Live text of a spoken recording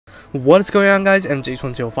What is going on, guys?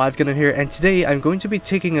 MJ2005 Gundam here, and today I'm going to be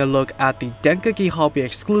taking a look at the Dengeki Hobby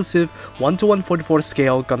Exclusive 1:144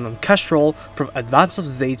 scale Gundam Kestrel from Advance of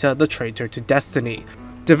Zeta, the Traitor to Destiny.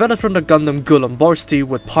 Developed from the Gundam Gulumborsty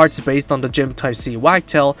with parts based on the Gym Type C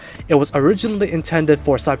Wagtail, it was originally intended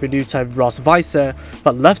for Cybernew Type Ross Vice,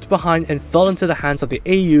 but left behind and fell into the hands of the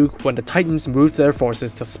AoZ when the Titans moved their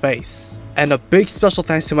forces to space. And a big special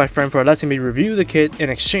thanks to my friend for letting me review the kit in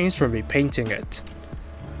exchange for me painting it.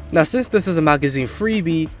 Now, since this is a magazine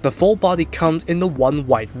freebie, the full body comes in the one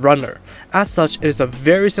white runner. As such, it is a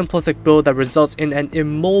very simplistic build that results in an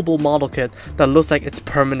immobile model kit that looks like it's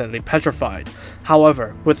permanently petrified.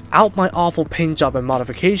 However, without my awful paint job and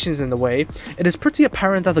modifications in the way, it is pretty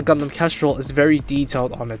apparent that the Gundam Kestrel is very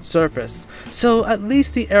detailed on its surface, so at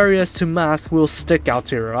least the areas to mask will stick out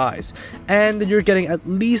to your eyes, and you're getting at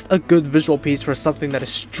least a good visual piece for something that is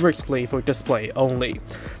strictly for display only.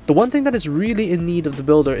 The one thing that is really in need of the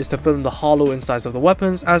builder is to fill in the hollow insides of the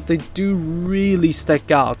weapons, as they do really stick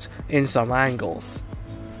out in some angles.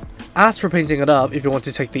 As for painting it up, if you want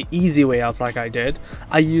to take the easy way out like I did,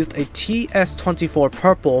 I used a TS24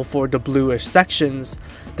 purple for the bluish sections,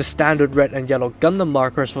 the standard red and yellow Gundam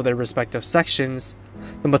markers for their respective sections,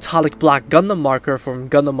 the metallic black Gundam marker from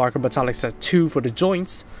Gundam Marker Metallic Set 2 for the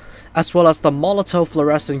joints, as well as the Molotov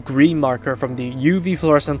fluorescent green marker from the UV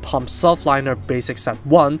fluorescent pump self-liner basic set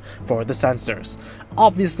 1 for the sensors,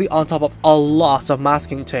 obviously on top of a lot of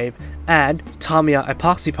masking tape and Tamiya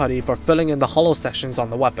epoxy putty for filling in the hollow sections on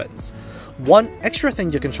the weapons. One extra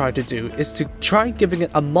thing you can try to do is to try giving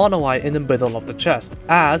it a mono eye in the middle of the chest,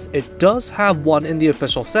 as it does have one in the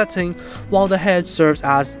official setting, while the head serves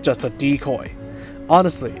as just a decoy.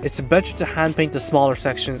 Honestly, it's better to hand paint the smaller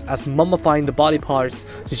sections, as mummifying the body parts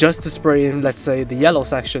just to spray in, let's say, the yellow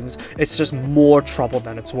sections, it's just more trouble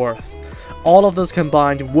than it's worth. All of those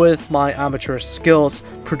combined with my amateur skills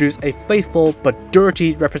produce a faithful but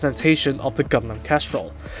dirty representation of the Gundam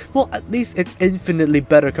Kestrel. Well, at least it's infinitely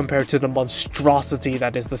better compared to the monstrosity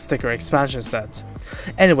that is the sticker expansion set.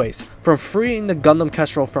 Anyways, from freeing the Gundam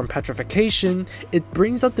Kestrel from petrification, it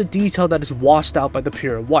brings out the detail that is washed out by the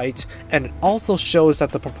pure white, and it also shows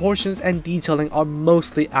that the proportions and detailing are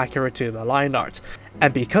mostly accurate to the line art.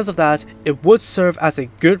 And because of that, it would serve as a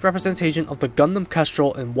good representation of the Gundam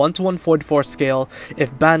Kestrel in 1:144 scale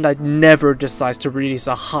if Bandai never decides to release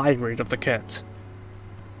a high grade of the kit.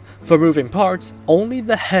 For moving parts, only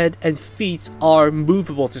the head and feet are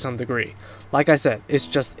movable to some degree. Like I said, it's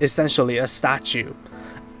just essentially a statue.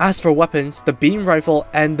 As for weapons, the beam rifle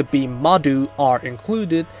and the beam Madu are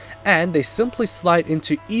included, and they simply slide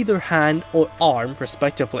into either hand or arm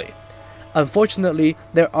respectively. Unfortunately,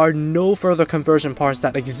 there are no further conversion parts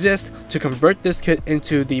that exist to convert this kit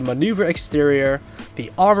into the maneuver exterior, the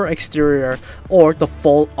armor exterior, or the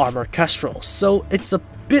full armor Kestrel, so it's a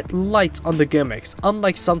bit light on the gimmicks,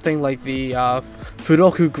 unlike something like the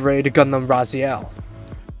Furoku grade Gundam Raziel.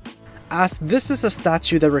 As this is a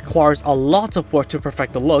statue that requires a lot of work to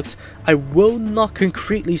perfect the looks, I will not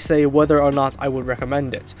concretely say whether or not I would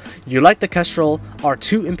recommend it. You like the Kestrel, are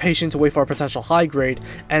too impatient to wait for a potential high grade,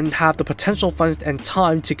 and have the potential funds and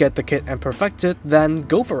time to get the kit and perfect it, then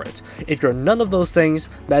go for it. If you're none of those things,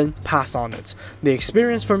 then pass on it. The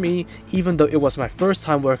experience for me, even though it was my first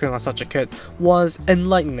time working on such a kit, was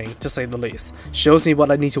enlightening to say the least. Shows me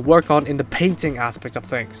what I need to work on in the painting aspect of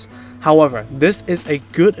things. However, this is a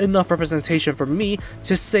good enough representation for me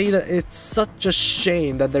to say that it's such a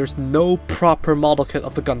shame that there's no proper model kit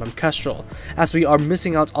of the Gundam Kestrel, as we are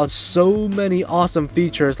missing out on so many awesome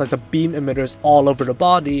features like the beam emitters all over the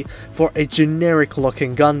body for a generic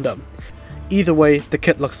looking Gundam. Either way, the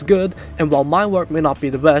kit looks good, and while my work may not be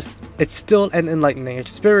the best, it's still an enlightening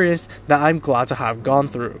experience that I'm glad to have gone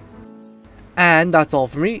through. And that's all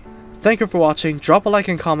for me. Thank you for watching, drop a like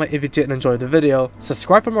and comment if you did enjoy the video,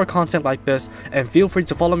 subscribe for more content like this, and feel free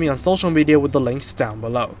to follow me on social media with the links down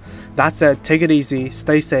below. That said, take it easy,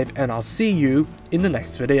 stay safe, and I'll see you in the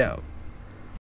next video.